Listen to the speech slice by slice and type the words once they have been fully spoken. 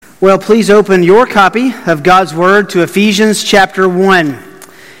Well, please open your copy of God's Word to Ephesians chapter 1.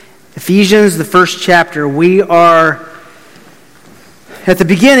 Ephesians, the first chapter. We are at the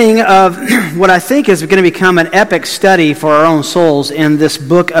beginning of what I think is going to become an epic study for our own souls in this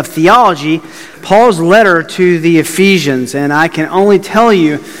book of theology, Paul's letter to the Ephesians. And I can only tell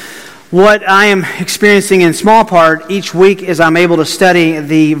you what I am experiencing in small part each week as I'm able to study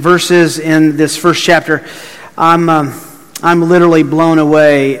the verses in this first chapter. I'm literally blown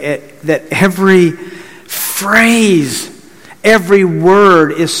away that every phrase, every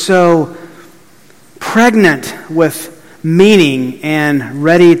word is so pregnant with meaning and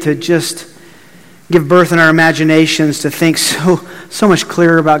ready to just give birth in our imaginations to think so much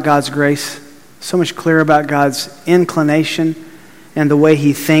clearer about God's grace, so much clearer about God's inclination and the way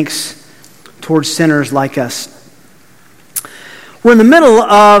He thinks towards sinners like us. We're in the middle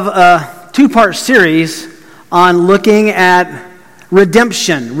of a two-part series on looking at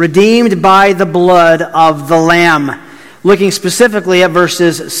redemption, redeemed by the blood of the Lamb, looking specifically at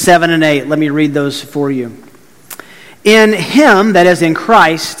verses 7 and 8. Let me read those for you. In Him, that is in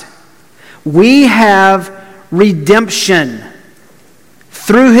Christ, we have redemption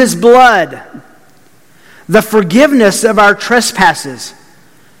through His blood, the forgiveness of our trespasses,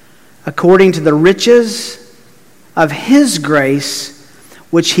 according to the riches of His grace,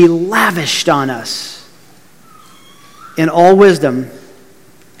 which He lavished on us in all wisdom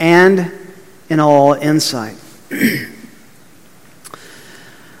and in all insight.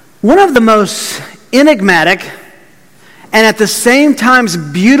 One of the most enigmatic and at the same time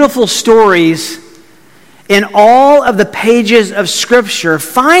beautiful stories in all of the pages of Scripture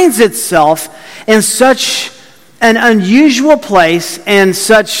finds itself in such an unusual place and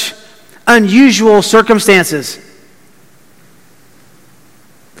such unusual circumstances.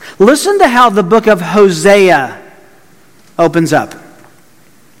 Listen to how the book of Hosea opens up.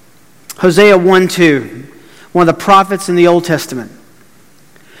 Hosea 1:2, one of the prophets in the Old Testament.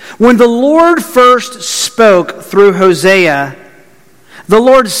 When the Lord first spoke through Hosea, the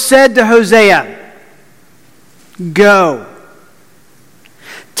Lord said to Hosea, "Go,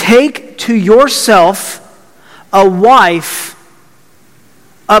 take to yourself a wife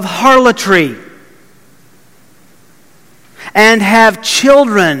of harlotry, and have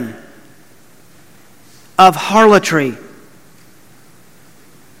children of harlotry.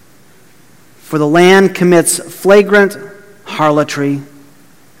 For the land commits flagrant harlotry,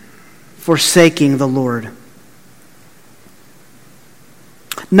 forsaking the Lord."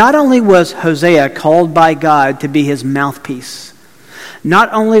 Not only was Hosea called by God to be His mouthpiece,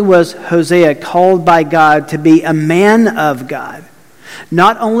 not only was Hosea called by God to be a man of God,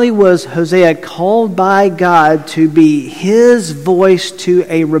 not only was Hosea called by God to be His voice to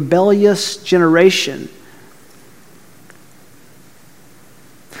a rebellious generation,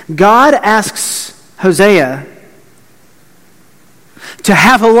 God asks Hosea to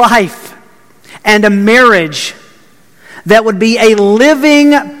have a life and a marriage that would be a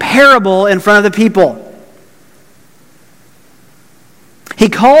living parable in front of the people. He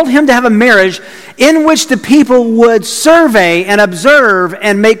called him to have a marriage in which the people would survey and observe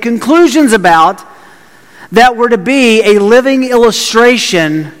and make conclusions about, that were to be a living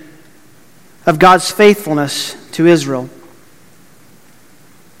illustration of God's faithfulness to Israel.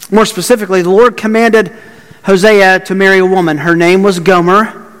 More specifically, the Lord commanded Hosea to marry a woman. Her name was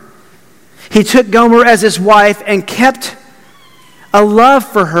Gomer. He took Gomer as his wife and kept a love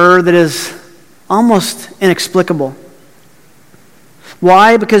for her that is almost inexplicable.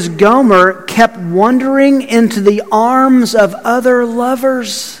 Why? Because Gomer kept wandering into the arms of other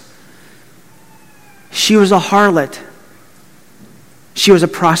lovers. She was a harlot. She was a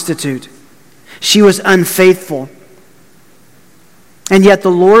prostitute. She was unfaithful. And yet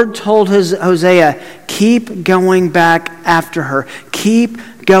the Lord told Hosea, keep going back after her.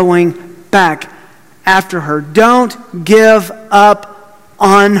 Keep going back after her. Don't give up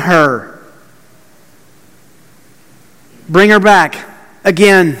on her. Bring her back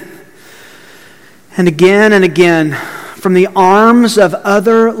again and again and again from the arms of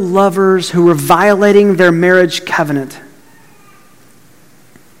other lovers who were violating their marriage covenant.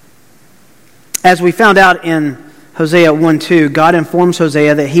 As we found out in Hosea 1:2, God informs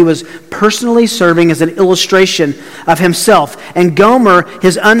Hosea that he was personally serving as an illustration of himself. And Gomer,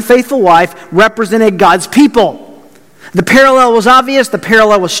 his unfaithful wife, represented God's people. The parallel was obvious. The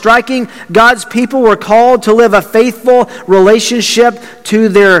parallel was striking. God's people were called to live a faithful relationship to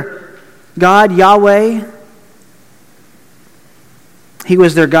their God, Yahweh. He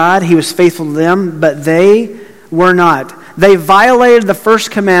was their God. He was faithful to them, but they were not. They violated the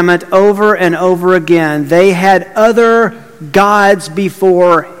first commandment over and over again. They had other gods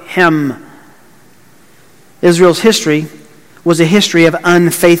before him. Israel's history was a history of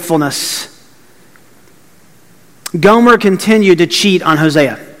unfaithfulness. Gomer continued to cheat on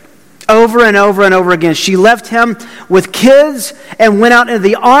Hosea over and over and over again. She left him with kids and went out into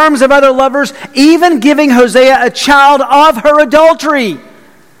the arms of other lovers, even giving Hosea a child of her adultery.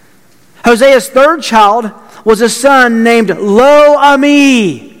 Hosea's third child was a son named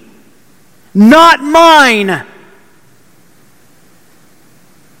Lo-Ami, not mine.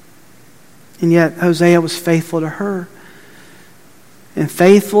 And yet Hosea was faithful to her and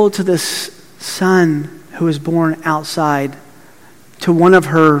faithful to this son who was born outside to one of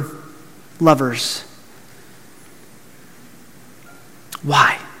her lovers.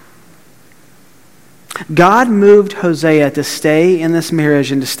 Why? God moved Hosea to stay in this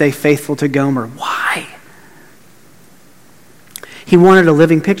marriage and to stay faithful to Gomer. Why? He wanted a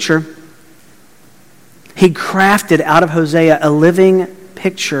living picture. He crafted out of Hosea a living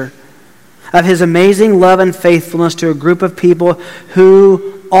picture of his amazing love and faithfulness to a group of people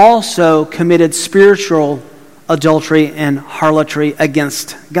who also committed spiritual adultery and harlotry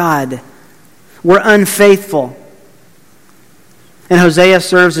against God, were unfaithful. And Hosea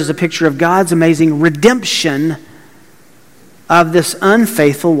serves as a picture of God's amazing redemption of this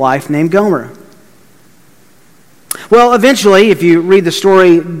unfaithful wife named Gomer. Well, eventually, if you read the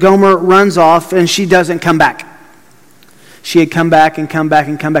story, Gomer runs off and she doesn't come back. She had come back and come back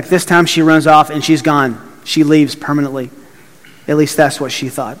and come back. This time she runs off and she's gone. She leaves permanently. At least that's what she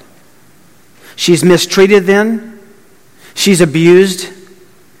thought. She's mistreated then. She's abused.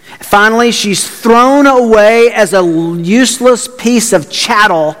 Finally, she's thrown away as a useless piece of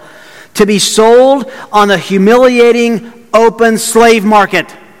chattel to be sold on the humiliating open slave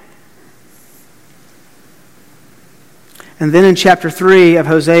market. And then in chapter 3 of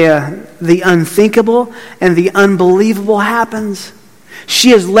Hosea, the unthinkable and the unbelievable happens.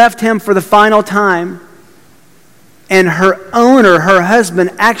 She has left him for the final time. And her owner, her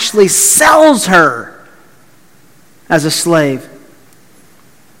husband, actually sells her as a slave.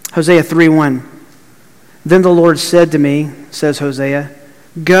 Hosea 3:1. Then the Lord said to me, says Hosea,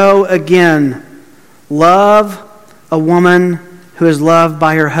 go again, love a woman who is loved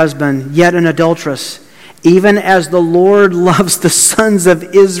by her husband, yet an adulteress, even as the Lord loves the sons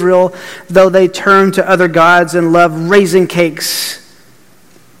of Israel, though they turn to other gods and love raisin cakes.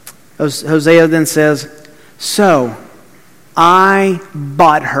 Hosea then says, so I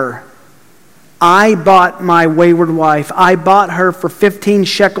bought her. I bought my wayward wife. I bought her for 15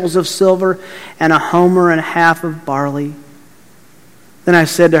 shekels of silver and a homer and a half of barley. Then I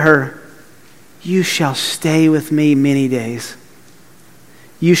said to her, you shall stay with me many days.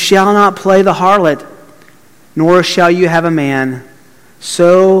 You shall not play the harlot, nor shall you have a man.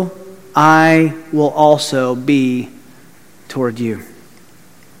 So I will also be toward you.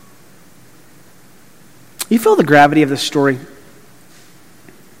 You feel the gravity of this story?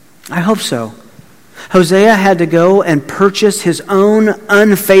 I hope so. Hosea had to go and purchase his own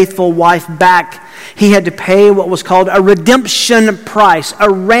unfaithful wife back. He had to pay what was called a redemption price, a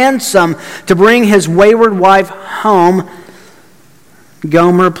ransom to bring his wayward wife home.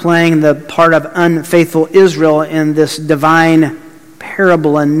 Gomer, playing the part of unfaithful Israel in this divine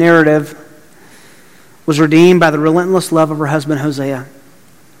parable and narrative, was redeemed by the relentless love of her husband Hosea,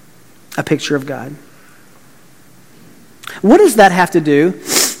 a picture of God. What does that have to do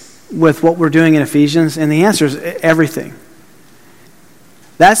with what we're doing in Ephesians? And the answer is everything.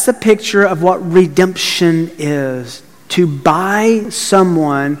 That's the picture of what redemption is. To buy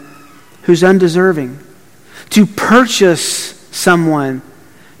someone who's undeserving. To purchase someone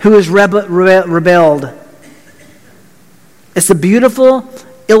who has rebelled. It's a beautiful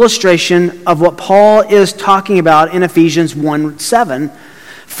illustration of what Paul is talking about in Ephesians 1:7.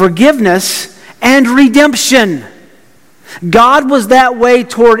 Forgiveness and redemption. God was that way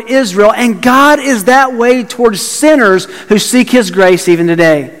toward Israel, and God is that way toward sinners who seek His grace even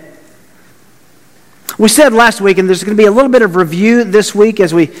today. We said last week, and there's going to be a little bit of review this week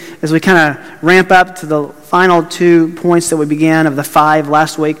as we kind of ramp up to the final 2 points that we began of the 5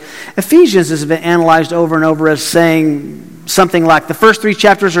 last week. Ephesians has been analyzed over and over as saying something like the first 3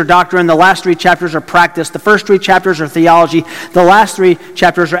 chapters are doctrine, the last 3 chapters are practice, the first 3 chapters are theology, the last 3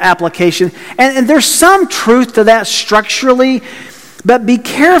 chapters are application. And there's some truth to that structurally, but be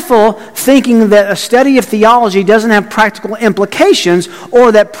careful thinking that a study of theology doesn't have practical implications,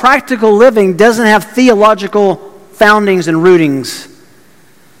 or that practical living doesn't have theological foundings and rootings.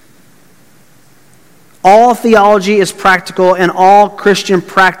 All theology is practical, and all Christian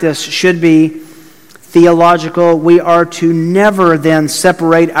practice should be theological. We are to never then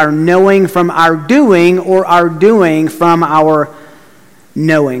separate our knowing from our doing, or our doing from our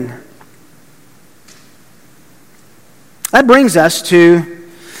knowing. That brings us to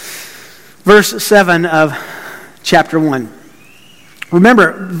verse 7 of chapter 1.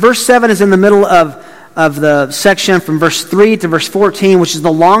 Remember, verse 7 is in the middle of the section from verse 3 to verse 14, which is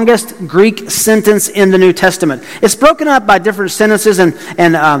the longest Greek sentence in the New Testament. It's broken up by different sentences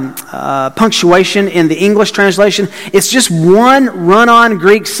and punctuation in the English translation. It's just one run-on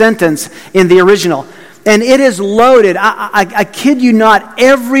Greek sentence in the original. And it is loaded. I kid you not,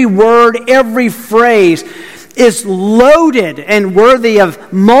 every word, every phrase is loaded and worthy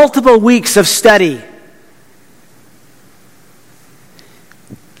of multiple weeks of study.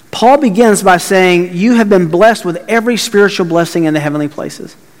 Paul begins by saying, you have been blessed with every spiritual blessing in the heavenly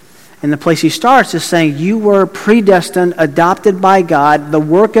places. And the place he starts is saying, you were predestined, adopted by God, the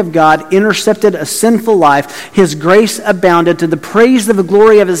work of God, intercepted a sinful life. His grace abounded to the praise of the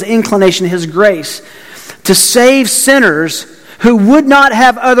glory of his inclination, his grace, to save sinners who would not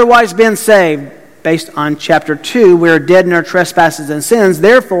have otherwise been saved. Based on chapter 2, we are dead in our trespasses and sins.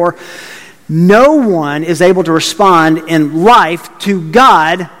 Therefore, no one is able to respond in life to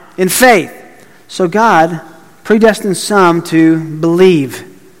God in faith. So God predestined some to believe.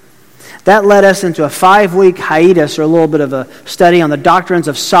 That led us into a 5-week hiatus, or a little bit of a study on the doctrines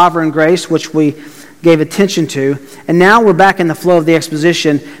of sovereign grace, which we gave attention to. And now we're back in the flow of the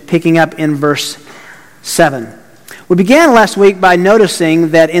exposition, picking up in verse 7. We began last week by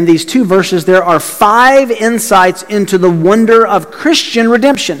noticing that in these 2 verses there are 5 insights into the wonder of Christian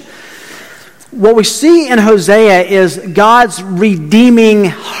redemption. What we see in Hosea is God's redeeming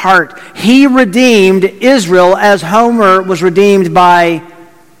heart. He redeemed Israel as Homer was redeemed by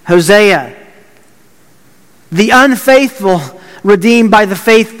Hosea. The unfaithful redeemed by the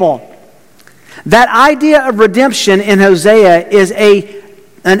faithful. That idea of redemption in Hosea is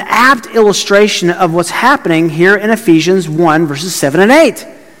an apt illustration of what's happening here in Ephesians 1, verses 7 and 8,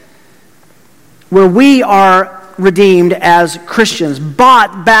 where we are redeemed as Christians,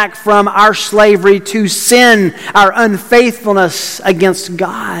 bought back from our slavery to sin, our unfaithfulness against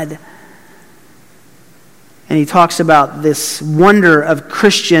God. And he talks about this wonder of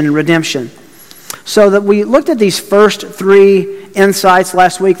Christian redemption. So that we looked at these first 3 insights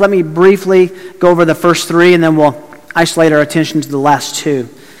last week. Let me briefly go over the first 3, and then we'll isolate our attention to the last 2.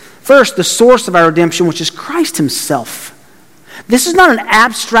 First, the source of our redemption, which is Christ himself. This is not an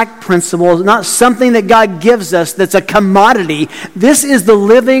abstract principle, not something that God gives us that's a commodity. This is the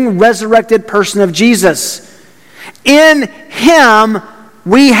living, resurrected person of Jesus. In him,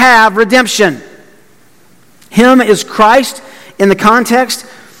 we have redemption. Him is Christ. In the context,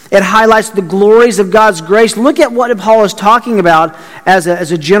 it highlights the glories of God's grace. Look at what Paul is talking about as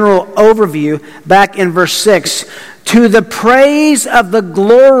a general overview back in verse 6. To the praise of the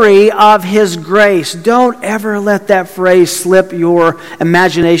glory of his grace. Don't ever let that phrase slip your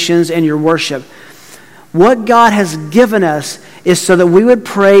imaginations and your worship. What God has given us is so that we would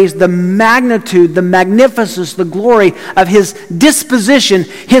praise the magnitude, the magnificence, the glory of his disposition,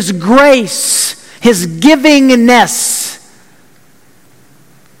 his grace, his givingness.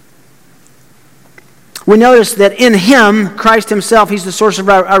 We notice that in him, Christ himself, he's the source of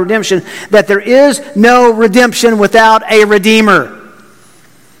our redemption, that there is no redemption without a redeemer.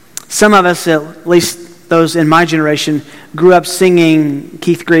 Some of us, at least those in my generation, grew up singing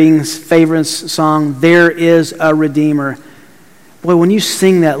Keith Green's favorite song, There Is a Redeemer. Boy, when you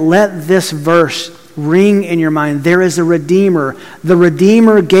sing that, let this verse ring in your mind. There is a Redeemer. The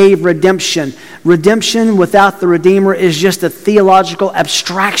Redeemer gave redemption. Redemption without the Redeemer is just a theological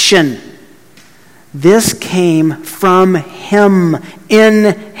abstraction. This came from him,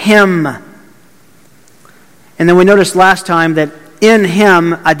 in him. And then we noticed last time that in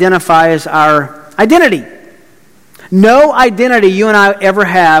him identifies our identity. No identity you and I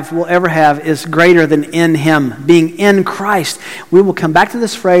will ever have is greater than in him, being in Christ. We will come back to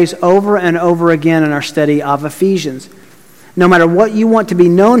this phrase over and over again in our study of Ephesians. No matter what you want to be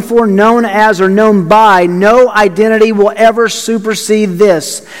known for, known as, or known by, no identity will ever supersede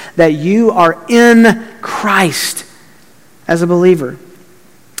this, that you are in Christ as a believer.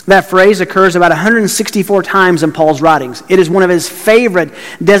 That phrase occurs about 164 times in Paul's writings. It is one of his favorite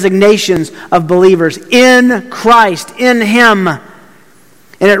designations of believers. In Christ, in him. And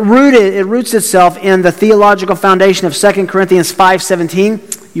it roots itself in the theological foundation of 2 Corinthians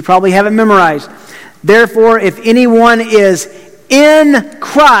 5:17. You probably have it memorized. Therefore, if anyone is in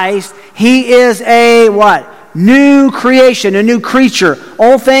Christ, he is a what? New creation, a new creature.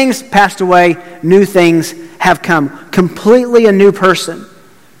 Old things passed away, new things have come. Completely a new person.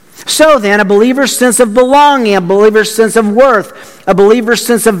 So then, a believer's sense of belonging, a believer's sense of worth, a believer's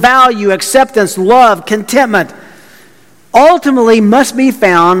sense of value, acceptance, love, contentment, ultimately must be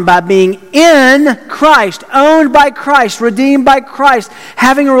found by being in Christ, owned by Christ, redeemed by Christ,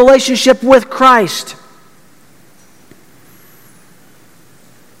 having a relationship with Christ.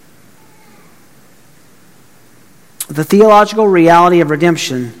 The theological reality of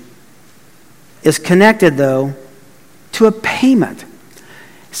redemption is connected, though, to a payment.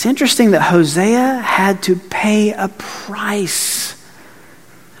 It's interesting that Hosea had to pay a price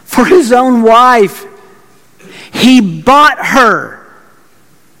for his own wife. He bought her,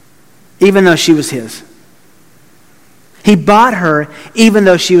 even though she was his. He bought her, even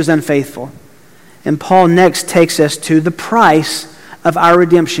though she was unfaithful. And Paul next takes us to the price of our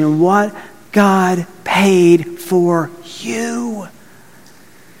redemption. What God paid for you.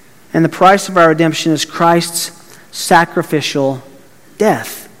 And the price of our redemption is Christ's sacrificial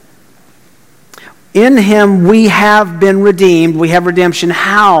death. In Him we have been redeemed. We have redemption.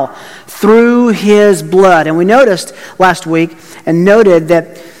 How? Through His blood. And we noticed last week and noted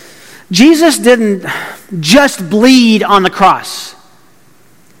that Jesus didn't just bleed on the cross.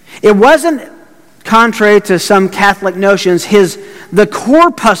 It wasn't, contrary to some Catholic notions, the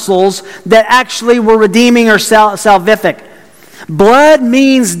corpuscles that actually were redeeming or salvific. Blood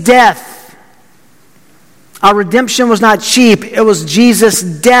means death. Our redemption was not cheap. It was Jesus'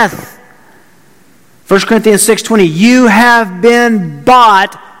 death. 1 Corinthians 6:20, you have been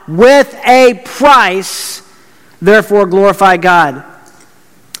bought with a price, therefore glorify God.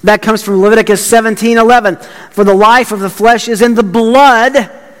 That comes from Leviticus 17:11. For the life of the flesh is in the blood,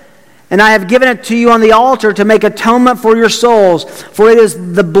 and I have given it to you on the altar to make atonement for your souls. For it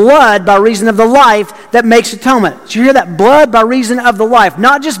is the blood by reason of the life that makes atonement. Did you hear that? Blood by reason of the life.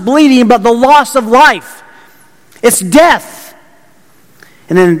 Not just bleeding, but the loss of life. It's death.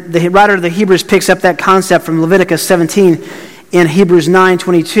 And then the writer of the Hebrews picks up that concept from Leviticus 17 in Hebrews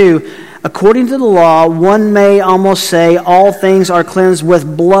 9:22. According to the law, one may almost say all things are cleansed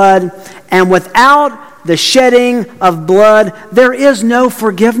with blood, and without the shedding of blood, there is no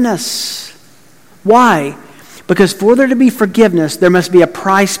forgiveness. Why? Because for there to be forgiveness, there must be a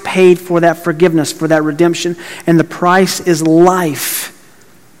price paid for that forgiveness, for that redemption, and the price is life.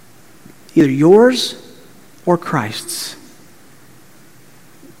 Either yours or Christ's.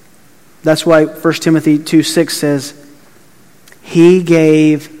 That's why 1 Timothy 2:6 says, He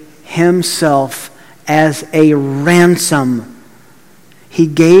gave Himself as a ransom. He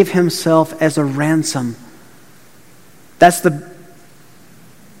gave Himself as a ransom. That's the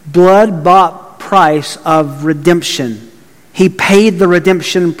blood-bought price of redemption. He paid the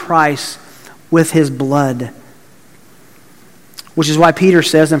redemption price with His blood. Which is why Peter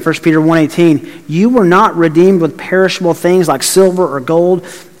says in 1 Peter 1:18, you were not redeemed with perishable things like silver or gold,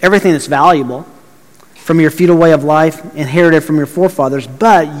 everything that's valuable, from your feudal way of life, inherited from your forefathers,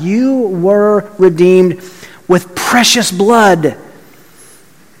 but you were redeemed with precious blood,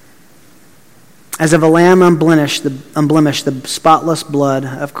 as of a lamb unblemished, the spotless blood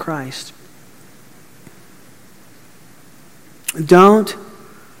of Christ.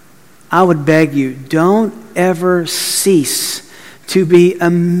 I would beg you, don't ever cease to be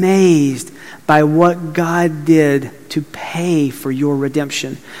amazed by what God did to pay for your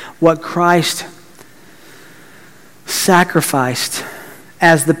redemption, what Christ sacrificed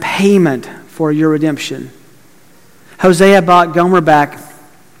as the payment for your redemption. Hosea bought Gomer back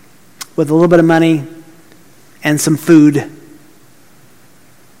with a little bit of money and some food.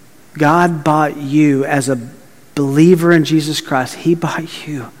 God bought you as a believer in Jesus Christ. He bought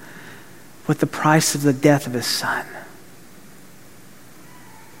you with the price of the death of His Son.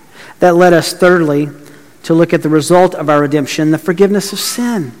 That led us, thirdly, to look at the result of our redemption, the forgiveness of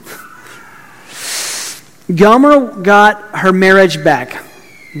sin. Gomer got her marriage back.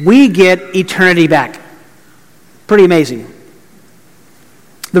 We get eternity back. Pretty amazing.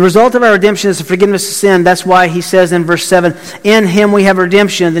 The result of our redemption is the forgiveness of sin. That's why he says in verse 7, in Him we have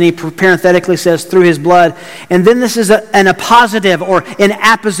redemption. Then he parenthetically says, through His blood. And then this is a positive or an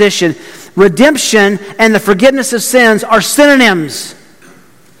apposition. Redemption and the forgiveness of sins are synonyms.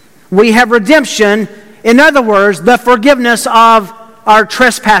 We have redemption, in other words, the forgiveness of our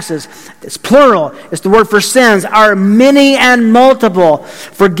trespasses. It's plural. It's the word for sins, are many and multiple.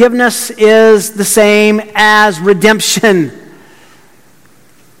 Forgiveness is the same as redemption.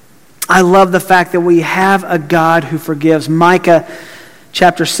 I love the fact that we have a God who forgives. Micah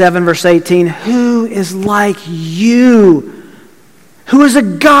chapter 7, verse 18, who is like you? Who is a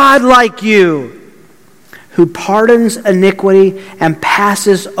God like you? Who pardons iniquity and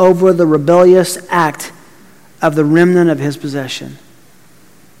passes over the rebellious act of the remnant of His possession.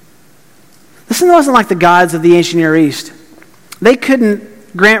 Listen, it wasn't like the gods of the ancient Near East. They couldn't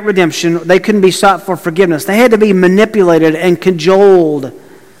grant redemption. They couldn't be sought for forgiveness. They had to be manipulated and cajoled.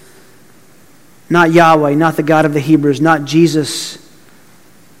 Not Yahweh, not the God of the Hebrews, not Jesus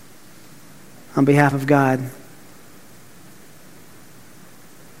on behalf of God.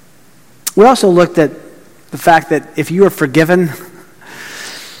 We also looked at the fact that if you are forgiven,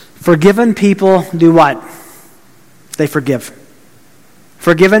 forgiven people do what? They forgive.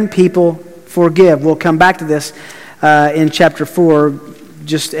 Forgiven people forgive. We'll come back to this in chapter 4,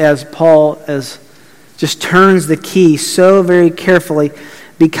 just as Paul just turns the key so very carefully.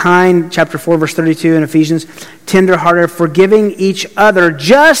 Be kind, chapter 4, verse 32 in Ephesians, tenderhearted, forgiving each other,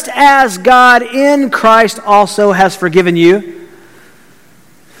 just as God in Christ also has forgiven you.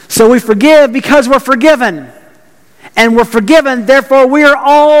 So we forgive because we're forgiven. And we're forgiven, therefore we are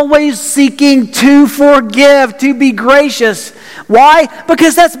always seeking to forgive, to be gracious. Why?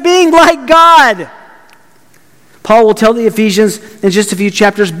 Because that's being like God. Paul will tell the Ephesians in just a few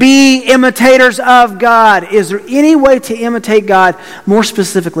chapters, be imitators of God. Is there any way to imitate God more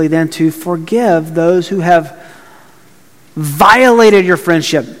specifically than to forgive those who have violated your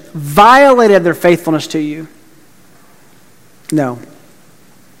friendship, violated their faithfulness to you? No.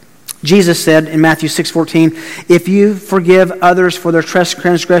 Jesus said in Matthew 6:14, if you forgive others for their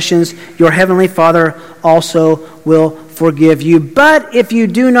transgressions, your heavenly Father also will forgive you. But if you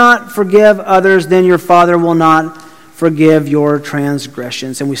do not forgive others, then your Father will not forgive your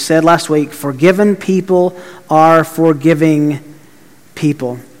transgressions. And we said last week, forgiven people are forgiving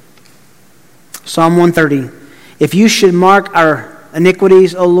people. Psalm 130, if you should mark our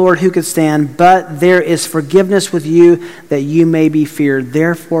iniquities, O Lord, who could stand? But there is forgiveness with you, that you may be feared.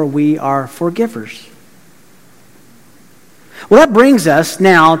 Therefore we are forgivers. Well, that brings us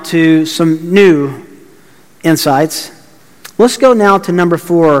now to some new insights. Let's go now to number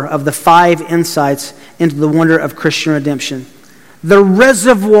 4 of the 5 insights into the wonder of Christian redemption. The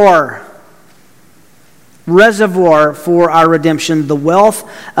reservoir for our redemption, the wealth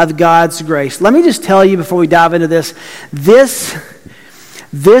of God's grace. Let me just tell you before we dive into this, this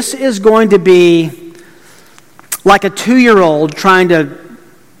is going to be like a 2-year-old trying to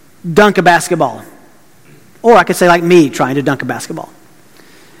dunk a basketball. Or I could say like me trying to dunk a basketball.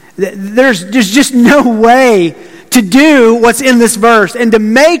 There's just no way to do what's in this verse and to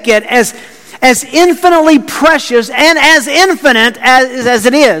make it as infinitely precious and as infinite as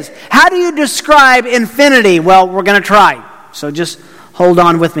it is. How do you describe infinity? Well, we're going to try. So just hold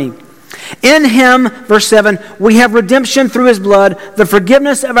on with me. In him, verse 7, we have redemption through his blood, the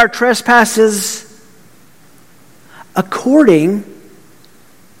forgiveness of our trespasses according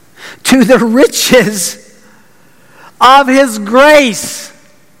to the riches of his grace.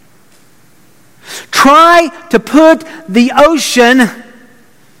 Try to put the ocean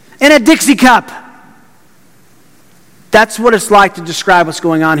in a Dixie cup. That's what it's like to describe what's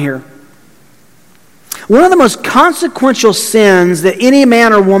going on here. One of the most consequential sins that any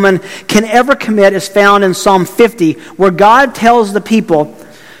man or woman can ever commit is found in Psalm 50, where God tells the people,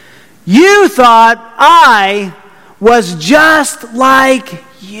 you thought I was just like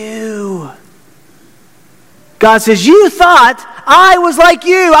you. God says, you thought I was like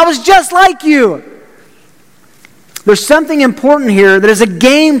you. I was just like you. There's something important here that is a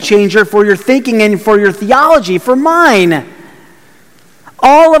game changer for your thinking and for your theology, for mine.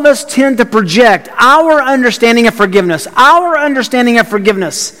 All of us tend to project our understanding of forgiveness,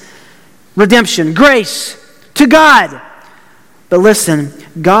 redemption, grace, to God. But listen,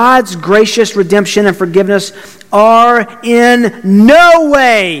 God's gracious redemption and forgiveness are in no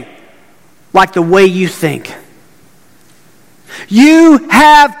way like the way you think. You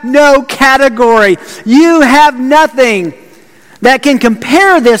have no category. You have nothing that can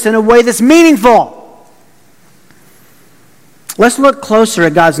compare this in a way that's meaningful. Let's look closer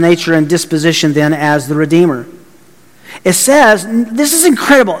at God's nature and disposition then as the Redeemer. It says, this is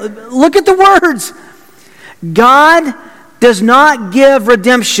incredible. Look at the words. God does not give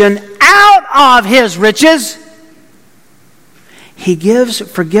redemption out of his riches. He gives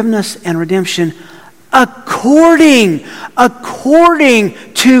forgiveness and redemption according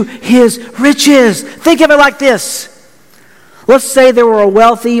to his riches. Think of it like this. Let's say there were a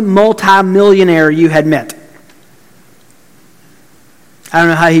wealthy multimillionaire you had met. I don't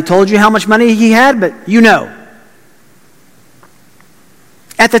know how he told you how much money he had, but you know.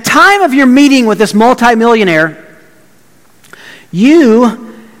 At the time of your meeting with this multimillionaire,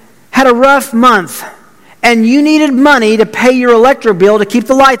 you had a rough month and you needed money to pay your electric bill to keep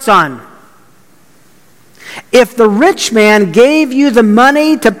the lights on. If the rich man gave you the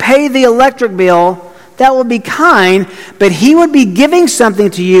money to pay the electric bill, that would be kind, but he would be giving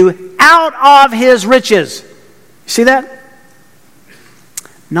something to you out of his riches. See that?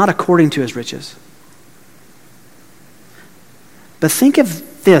 not according to his riches. But think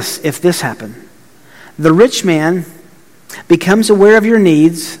of this, if this happened. The rich man becomes aware of your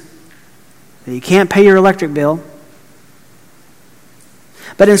needs, that you can't pay your electric bill.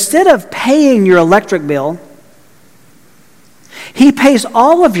 But instead of paying your electric bill, he pays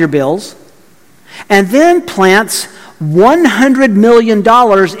all of your bills and then plants $100 million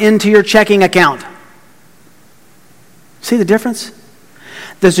into your checking account. See the difference?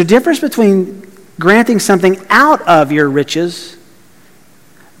 There's a difference between granting something out of your riches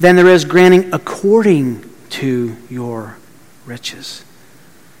than there is granting according to your riches.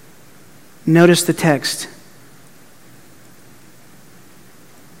 Notice the text.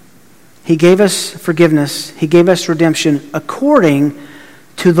 He gave us forgiveness. He gave us redemption according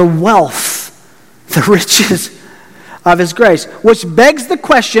to the wealth, the riches of his grace. Which begs the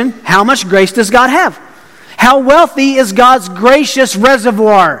question, how much grace does God have? How wealthy is God's gracious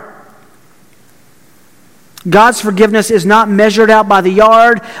reservoir? God's forgiveness is not measured out by the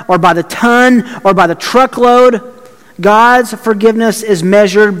yard or by the ton or by the truckload. God's forgiveness is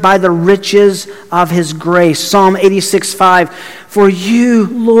measured by the riches of his grace. Psalm 86:5. For you,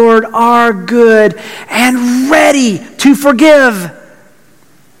 Lord, are good and ready to forgive.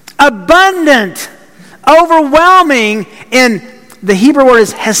 Abundant, overwhelming in the Hebrew word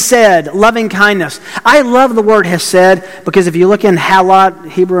is hesed, loving kindness. I love the word hesed because if you look in Halot,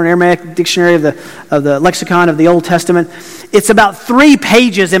 Hebrew and Aramaic dictionary of the lexicon of the Old Testament, it's about 3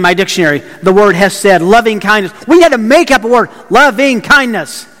 pages in my dictionary, the word hesed, loving kindness. We had to make up a word, loving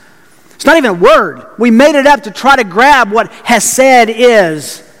kindness. It's not even a word. We made it up to try to grab what hesed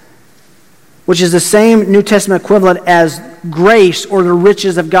is, which is the same New Testament equivalent as grace or the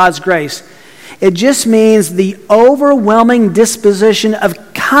riches of God's grace. It just means the overwhelming disposition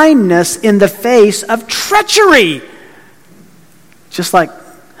of kindness in the face of treachery. Just like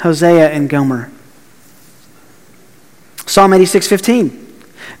Hosea and Gomer. Psalm 86:15.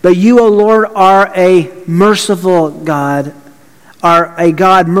 But you, O Lord, are a merciful God, are a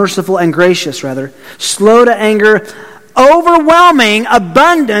God merciful and gracious, rather, slow to anger, overwhelming,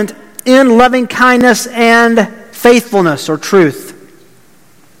 abundant in loving kindness and faithfulness or truth.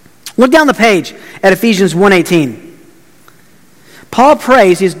 Look down the page at Ephesians 1:18. Paul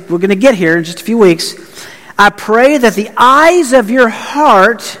prays, we're going to get here in just a few weeks, I pray that the eyes of your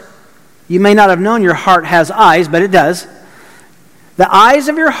heart, you may not have known your heart has eyes, but it does. The eyes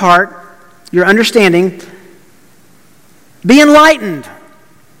of your heart, your understanding, be enlightened,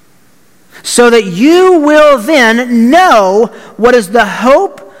 so that you will then know what is the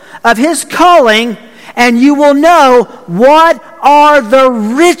hope of his calling, and you will know what are the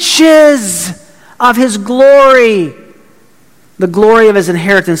riches of his glory, the glory of his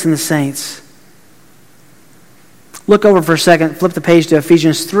inheritance in the saints. Look over for a second, flip the page to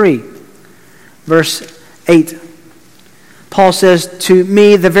Ephesians 3, verse 8. Paul says, to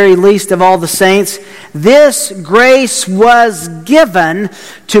me, the very least of all the saints, this grace was given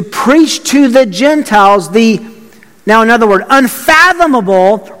to preach to the Gentiles now in other words,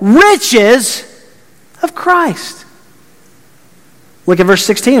 unfathomable riches of Christ. Look at verse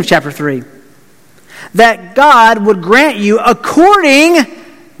 16 of chapter 3. That God would grant you according,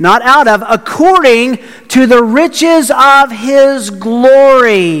 not out of, according to the riches of his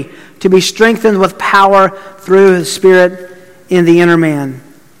glory, to be strengthened with power through his Spirit in the inner man.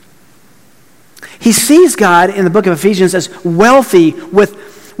 He sees God in the book of Ephesians as wealthy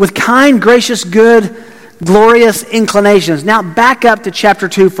with kind, gracious, good, glorious inclinations. Now back up to chapter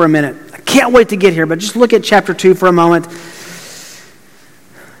 2 for a minute. I can't wait to get here, but just look at chapter 2 for a moment.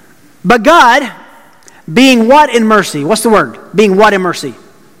 But God, being what in mercy? What's the word? Being what in mercy?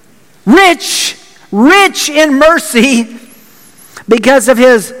 Rich in mercy because of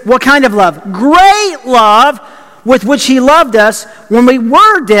his, what kind of love? Great love with which he loved us when we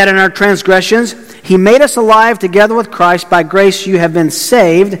were dead in our transgressions. He made us alive together with Christ. By grace you have been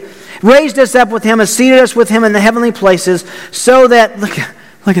saved. Raised us up with him and seated us with him in the heavenly places so that, look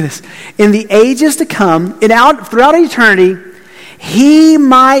at this, in the ages to come, throughout eternity, he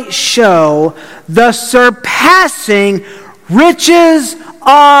might show the surpassing riches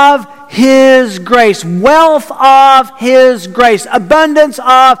of his grace, wealth of his grace, abundance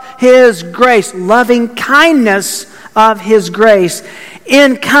of his grace, loving kindness of his grace,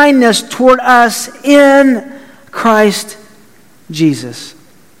 in kindness toward us in Christ Jesus.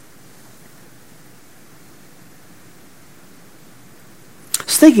 I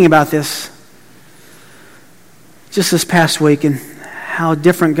was thinking about this just this past week and how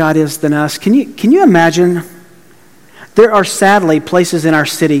different God is than us. Can you imagine? There are sadly places in our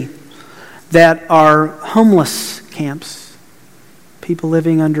city that are homeless camps. people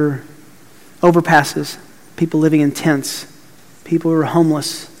living under overpasses, people living in tents, people who are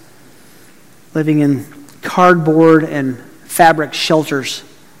homeless, living in cardboard and fabric shelters.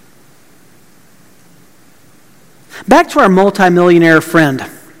 Back to our multimillionaire friend.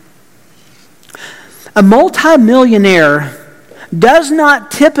 A multimillionaire does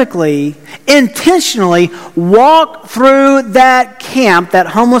not typically, intentionally walk through that camp, that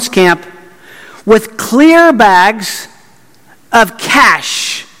homeless camp, with clear bags of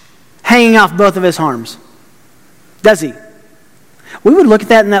cash hanging off both of his arms. Does he? We would look at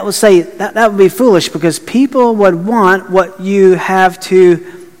that and that would say, that would be foolish because people would want what you have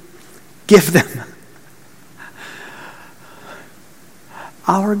to give them.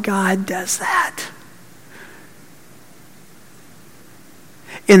 Our God does that.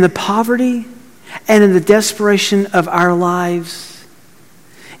 In the poverty and in the desperation of our lives,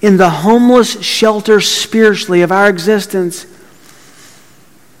 in the homeless shelter spiritually of our existence,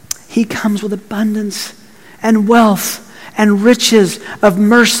 He comes with abundance and wealth and riches of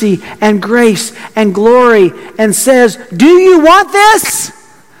mercy and grace and glory and says, do you want this?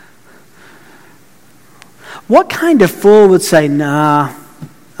 What kind of fool would say, nah,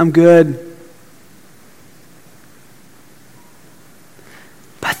 I'm good?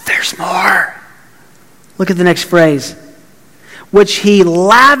 But there's more. Look at the next phrase. Which He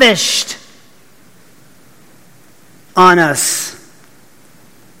lavished on us.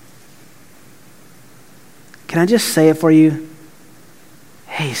 Can I just say it for you?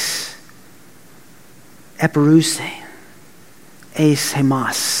 Eis, eperuse, eis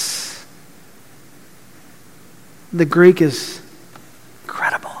hemas. The Greek is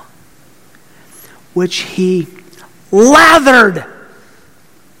incredible. Which He lathered,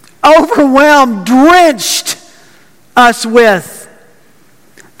 overwhelmed, drenched us with.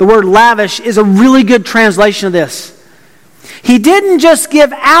 The word lavish is a really good translation of this. He didn't just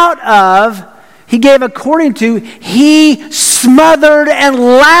give out of, He gave according to. He smothered and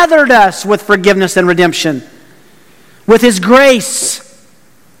lathered us with forgiveness and redemption, with His grace.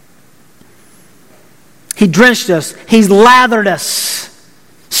 He drenched us. He's lathered us,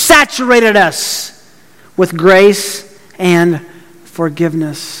 saturated us with grace and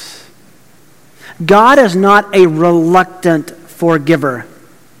forgiveness. God is not a reluctant forgiver.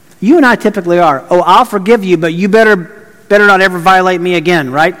 You and I typically are. Oh, I'll forgive you, but you better not ever violate me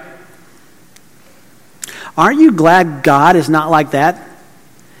again, right? Aren't you glad God is not like that?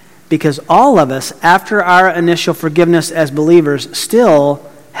 Because all of us, after our initial forgiveness as believers, still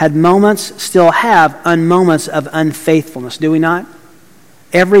have moments of unfaithfulness, do we not?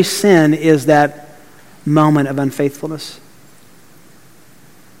 Every sin is that moment of unfaithfulness.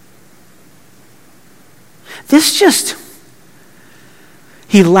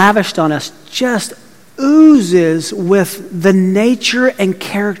 He lavished on us, just oozes with the nature and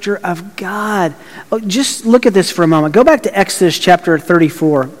character of God. Oh, just look at this for a moment. Go back to Exodus chapter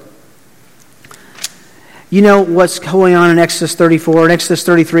 34. You know what's going on in Exodus 34. In Exodus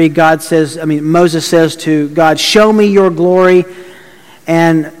 33, Moses says to God, show me your glory.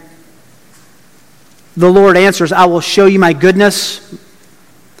 And the Lord answers, I will show you my goodness.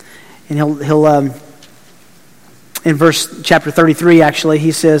 And he'll in chapter 33, actually,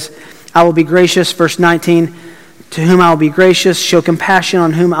 he says, I will be gracious, verse 19, to whom I will be gracious, show compassion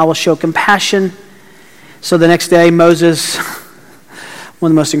on whom I will show compassion. So the next day, Moses,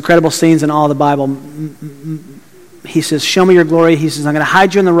 one of the most incredible scenes in all the Bible, he says, show me your glory. He says, I'm going to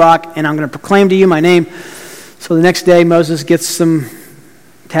hide you in the rock, and I'm going to proclaim to you my name. So the next day, Moses gets some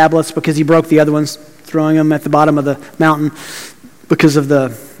tablets because he broke the other ones, throwing them at the bottom of the mountain because of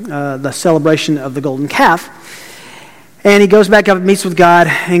the celebration of the golden calf. And he goes back up and meets with God,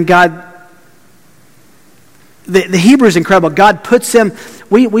 and God, the Hebrew is incredible. God puts him,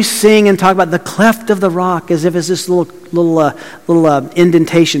 we sing and talk about the cleft of the rock as if it's this little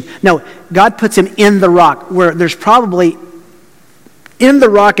indentation. No, God puts him in the rock, where there's probably in the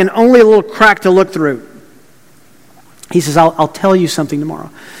rock and only a little crack to look through. He says, I'll tell you something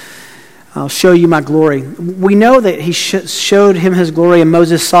tomorrow. I'll show you my glory. We know that he showed him his glory, and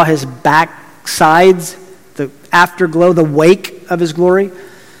Moses saw his backsides, the afterglow, the wake of his glory.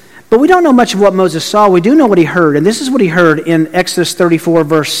 But we don't know much of what Moses saw. We do know what he heard. And this is what he heard in Exodus 34,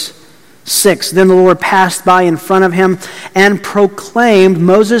 verse 6. Then the Lord passed by in front of him and proclaimed.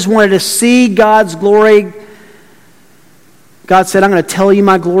 Moses wanted to see God's glory. God said, I'm going to tell you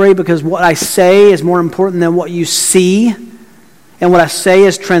my glory because what I say is more important than what you see. And what I say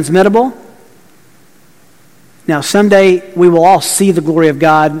is transmittable. Now, someday we will all see the glory of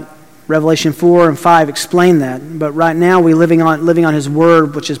God. Revelation 4 and 5 explain that. But right now we're living on His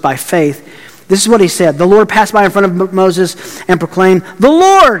Word, which is by faith. This is what he said. The Lord passed by in front of Moses and proclaimed, the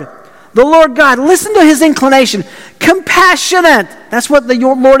Lord God, listen to his inclination, compassionate. That's what the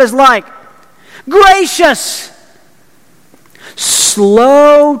Lord is like. Gracious,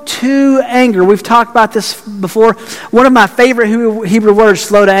 slow to anger. We've talked about this before. One of my favorite Hebrew words,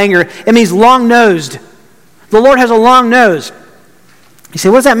 slow to anger, it means long-nosed. The Lord has a long nose. You say,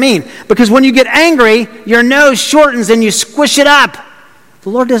 what does that mean? Because when you get angry, your nose shortens and you squish it up. The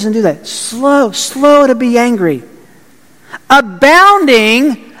Lord doesn't do that. Slow to be angry.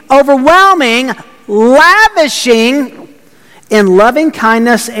 Abounding, overwhelming, lavishing in loving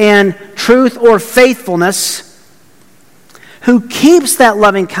kindness and truth or faithfulness, who keeps that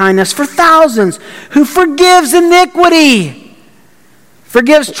loving kindness for thousands, who forgives iniquity,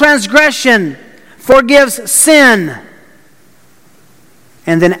 forgives transgression, forgives sin.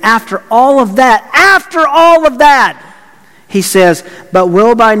 And then after all of that, he says, but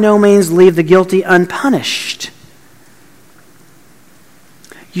will by no means leave the guilty unpunished.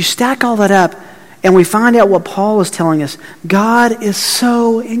 You stack all that up, and we find out what Paul is telling us. God is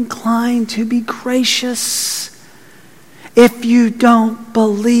so inclined to be gracious. If you don't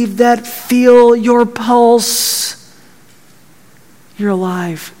believe that, feel your pulse. You're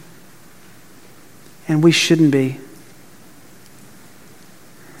alive. And we shouldn't be.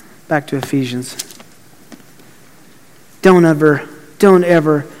 Back to Ephesians. Don't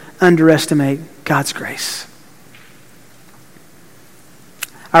ever underestimate God's grace.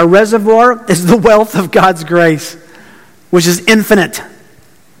 Our reservoir is the wealth of God's grace, which is infinite,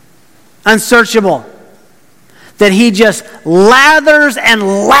 unsearchable, that he just lathers and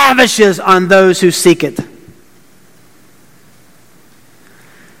lavishes on those who seek it.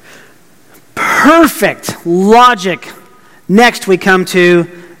 Perfect logic. Next we come to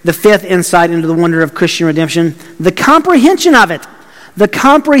the fifth insight into the wonder of Christian redemption, the comprehension of it. The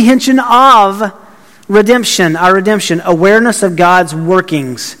comprehension of redemption, our redemption, awareness of God's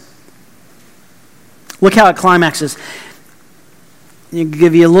workings. Look how it climaxes. I'll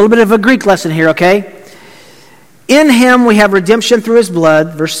give you a little bit of a Greek lesson here, okay? In him we have redemption through his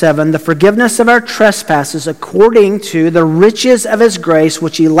blood, verse 7, the forgiveness of our trespasses according to the riches of his grace,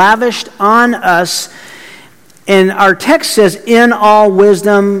 which he lavished on us. And our text says, in all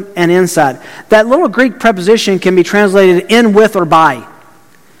wisdom and insight. That little Greek preposition can be translated in, with, or by.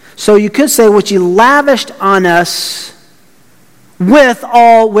 So you could say, which he lavished on us with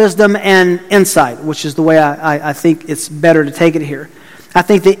all wisdom and insight, which is the way I think it's better to take it here. I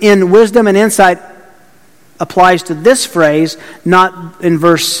think the in wisdom and insight applies to this phrase, not in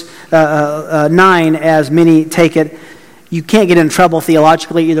verse 9 as many take it. You can't get in trouble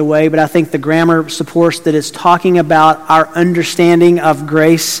theologically either way, but I think the grammar supports that it's talking about our understanding of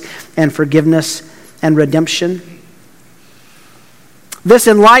grace and forgiveness and redemption. This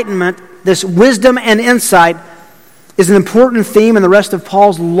enlightenment, this wisdom and insight, is an important theme in the rest of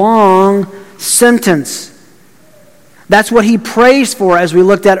Paul's long sentence. That's what he prays for, as we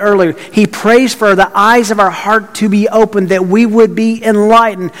looked at earlier. He prays for the eyes of our heart to be opened, that we would be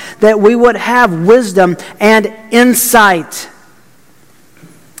enlightened, that we would have wisdom and insight.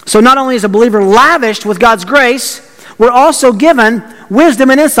 So not only is a believer lavished with God's grace, we're also given wisdom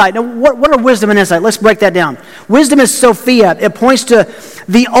and insight. Now, what are wisdom and insight? Let's break that down. Wisdom is Sophia. It points to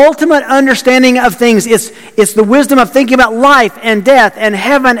the ultimate understanding of things. It's the wisdom of thinking about life and death and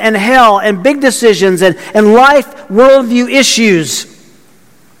heaven and hell and big decisions and life worldview issues.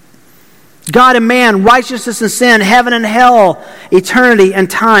 God and man, righteousness and sin, heaven and hell, eternity and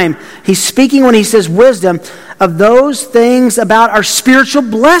time. He's speaking when he says wisdom of those things about our spiritual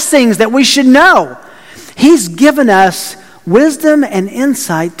blessings that we should know. He's given us wisdom and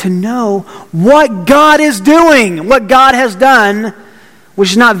insight to know what God is doing, what God has done,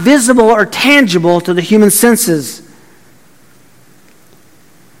 which is not visible or tangible to the human senses.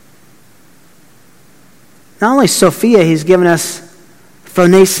 Not only Sophia, he's given us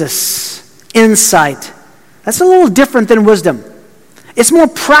phronesis, insight. That's a little different than wisdom. It's more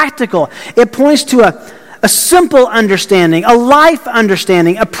practical. It points to a simple understanding, a life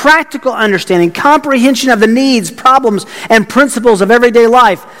understanding, a practical understanding, comprehension of the needs, problems, and principles of everyday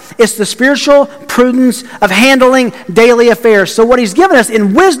life. It's the spiritual prudence of handling daily affairs. So what he's given us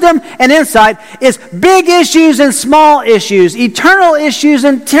in wisdom and insight is big issues and small issues, eternal issues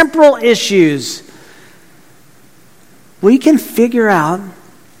and temporal issues. We can figure out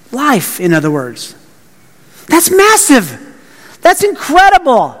life, in other words. That's massive. That's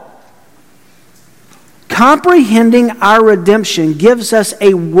incredible. Comprehending our redemption gives us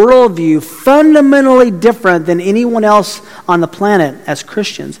a worldview fundamentally different than anyone else on the planet as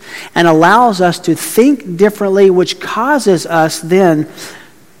Christians, and allows us to think differently, which causes us then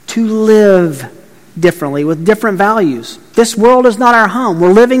to live differently with different values. This world is not our home.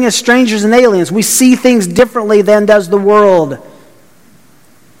 We're living as strangers and aliens. We see things differently than does the world.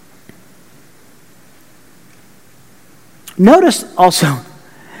 Notice also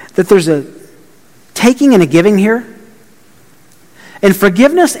that there's a taking and a giving here. In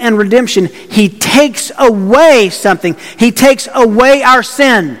forgiveness and redemption, he takes away something. He takes away our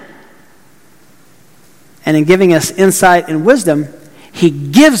sin. And in giving us insight and wisdom, he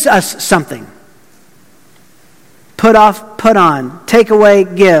gives us something. Put off, put on. Take away,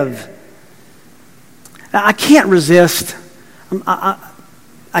 give. Now, I can't resist.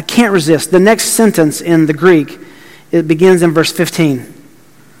 I can't resist. The next sentence in the Greek, it begins in verse 15.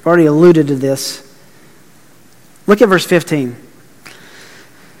 I've already alluded to this. Look at verse 15.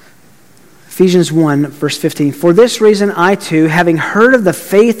 Ephesians 1, verse 15. For this reason I too, having heard of the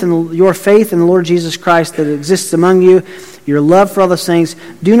faith and your faith in the Lord Jesus Christ that exists among you, your love for all the saints,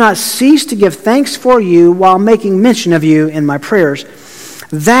 do not cease to give thanks for you while making mention of you in my prayers,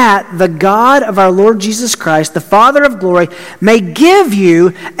 that the God of our Lord Jesus Christ, the Father of glory, may give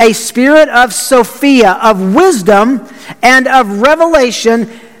you a spirit of Sophia, of wisdom and of revelation.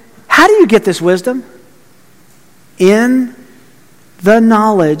 How do you get this wisdom? In the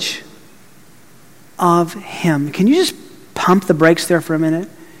knowledge of him. Can you just pump the brakes there for a minute?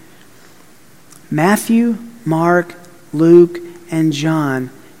 Matthew, Mark, Luke, and John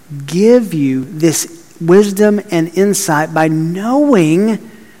give you this wisdom and insight by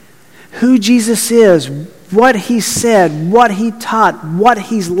knowing who Jesus is, what he said, what he taught, what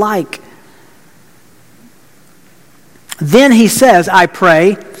he's like. Then he says, I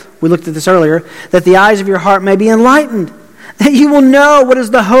pray, we looked at this earlier, that the eyes of your heart may be enlightened, that you will know what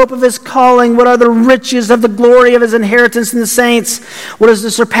is the hope of his calling, what are the riches of the glory of his inheritance in the saints, what is the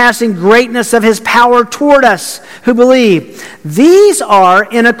surpassing greatness of his power toward us who believe. These are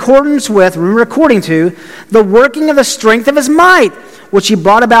in accordance with, remember, according to, the working of the strength of his might, which he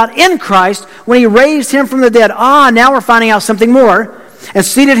brought about in Christ when he raised him from the dead. Now we're finding out something more. And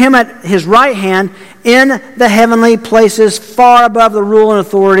seated him at his right hand in the heavenly places, far above the rule and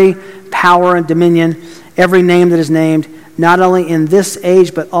authority, power and dominion, every name that is named, not only in this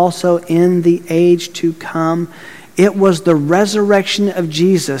age, but also in the age to come. It was the resurrection of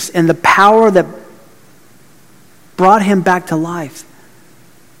Jesus and the power that brought him back to life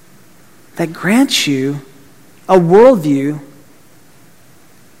that grants you a worldview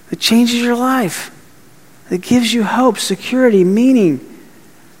that changes your life, that gives you hope, security, meaning,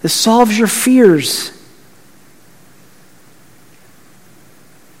 that solves your fears.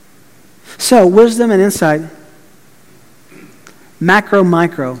 So, wisdom and insight. Macro,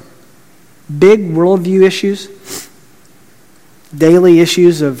 micro, big worldview issues, daily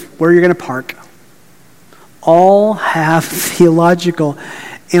issues of where you're going to park, all have theological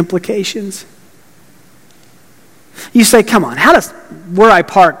implications. You say, come on, how does where I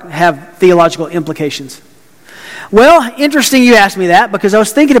park have theological implications? Well, interesting you asked me that, because I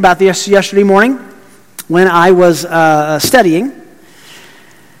was thinking about this yesterday morning when I was studying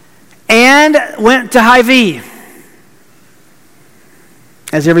and went to Hy-Vee,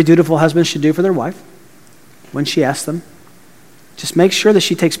 as every dutiful husband should do for their wife when she asks them. Just make sure that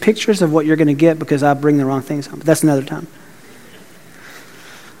she takes pictures of what you're going to get, because I bring the wrong things home. But that's another time.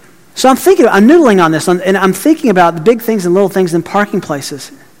 So I'm noodling on this, and I'm thinking about the big things and little things in parking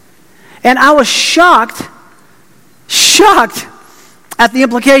places. And I was shocked at the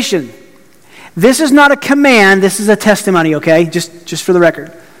implication. This is not a command, this is a testimony, okay? Just for the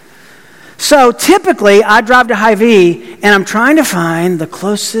record. So typically, I drive to Hy-Vee, and I'm trying to find the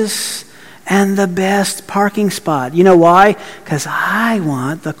closest and the best parking spot. You know why? Because I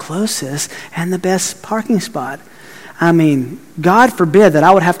want the closest and the best parking spot. I mean, God forbid that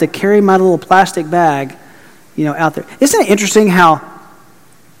I would have to carry my little plastic bag, out there. Isn't it interesting how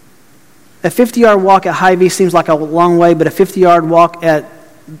a 50-yard walk at Hy-Vee seems like a long way, but a 50-yard walk at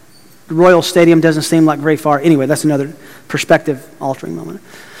Royal Stadium doesn't seem like very far? Anyway, that's another perspective-altering moment.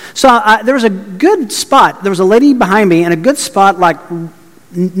 So there was a good spot. There was a lady behind me, and a good spot like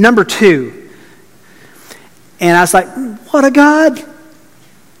number 2. And I was like, what a God.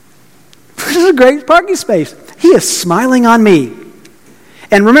 This is a great parking space. He is smiling on me.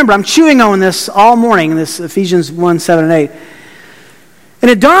 And remember, I'm chewing on this all morning, this Ephesians 1, 7, and 8.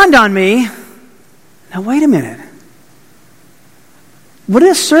 And it dawned on me, now wait a minute. Would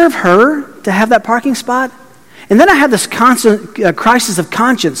it serve her to have that parking spot? And then I had this constant crisis of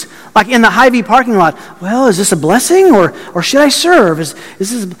conscience, like in the Hy-Vee parking lot. Well, is this a blessing or should I serve? Is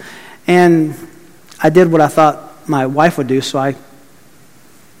this? And I did what I thought my wife would do, so I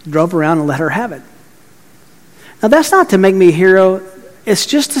drove around and let her have it. Now, that's not to make me a hero It's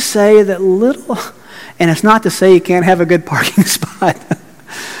just to say that little, and it's not to say you can't have a good parking spot.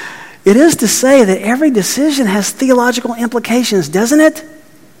 It is to say that every decision has theological implications, doesn't it?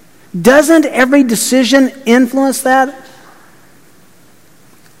 Doesn't every decision influence that?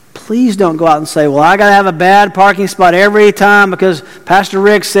 Please don't go out and say, well, I got to have a bad parking spot every time because Pastor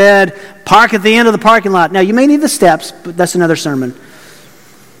Rick said, park at the end of the parking lot. Now, you may need the steps, but that's another sermon.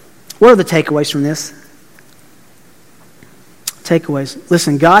 What are the takeaways from this? Takeaways.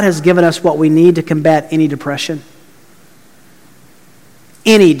 Listen, God has given us what we need to combat any depression,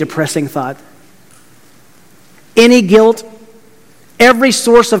 any depressing thought, any guilt, every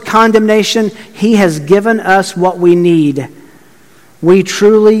source of condemnation. He has given us what we need. We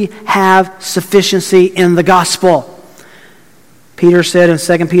truly have sufficiency in the gospel. Peter said in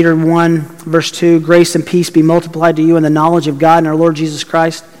 2 Peter 1, verse 2, grace and peace be multiplied to you in the knowledge of God and our Lord Jesus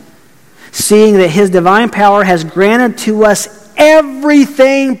Christ, seeing that his divine power has granted to us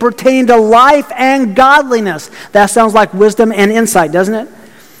everything pertaining to life and godliness. That sounds like wisdom and insight, doesn't it?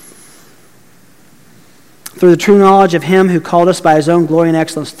 Through the true knowledge of him who called us by his own glory and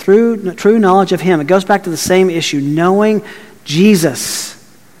excellence. Through true knowledge of him. It goes back to the same issue, knowing Jesus.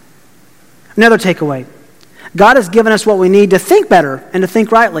 Another takeaway. God has given us what we need to think better and to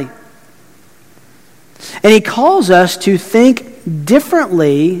think rightly. And he calls us to think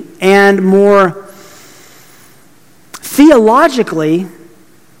differently and more theologically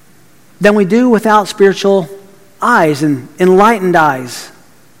than we do without spiritual eyes and enlightened eyes.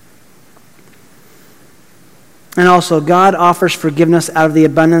 And also, God offers forgiveness out of the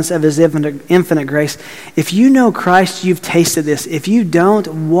abundance of his infinite grace. If you know Christ, you've tasted this. If you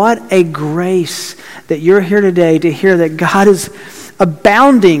don't, what a grace that you're here today to hear that God is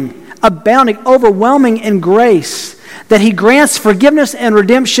abounding, overwhelming in grace, that he grants forgiveness and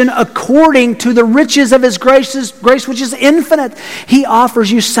redemption according to the riches of his grace which is infinite. He offers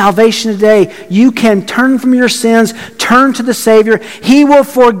you salvation today. You can turn from your sins, turn to the Savior. He will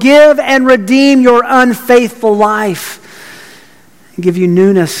forgive and redeem your unfaithful life and give you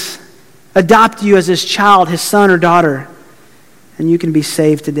newness, adopt you as his child, his son or daughter, and you can be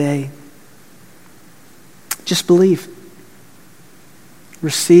saved today. Just believe.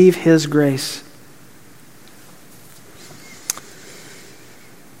 Receive his grace.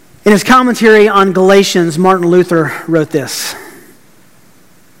 In his commentary on Galatians, Martin Luther wrote this.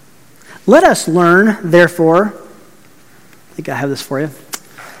 Let us learn, therefore, I think I have this for you.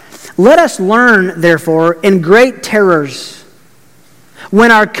 Let us learn, therefore, in great terrors, when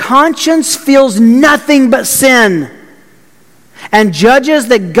our conscience feels nothing but sin and judges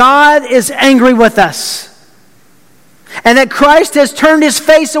that God is angry with us and that Christ has turned his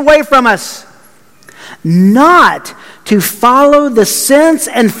face away from us, not to follow the sense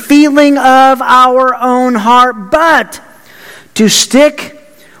and feeling of our own heart, but to stick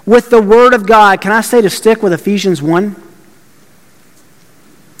with the Word of God. Can I say to stick with Ephesians 1?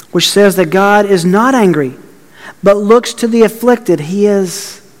 Which says that God is not angry, but looks to the afflicted. He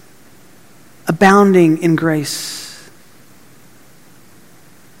is abounding in grace.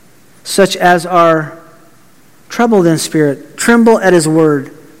 Such as are troubled in spirit, tremble at his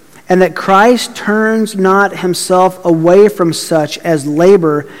word. And that Christ turns not himself away from such as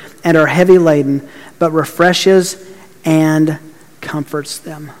labor and are heavy laden, but refreshes and comforts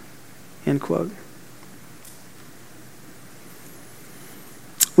them. End quote.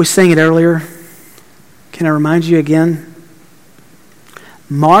 We sang it earlier. Can I remind you again?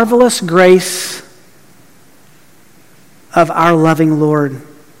 Marvelous grace of our loving Lord.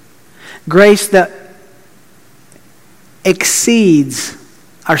 Grace that exceeds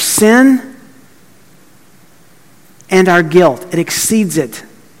our sin and our guilt. It exceeds it.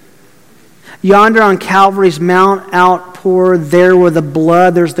 Yonder on Calvary's Mount outpour, there where the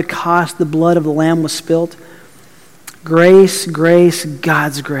blood, there's the cost, the blood of the Lamb was spilt. Grace, grace,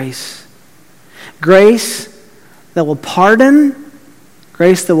 God's grace. Grace that will pardon,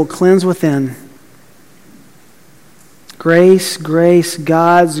 grace that will cleanse within. Grace, grace,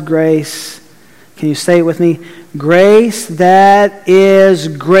 God's grace. Can you say it with me? Grace that is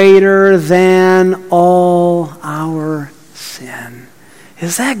greater than all our sin.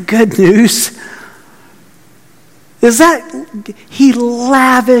 Is that good news? Is that, he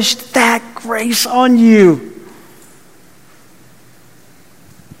lavished that grace on you.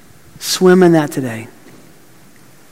 Swim in that today.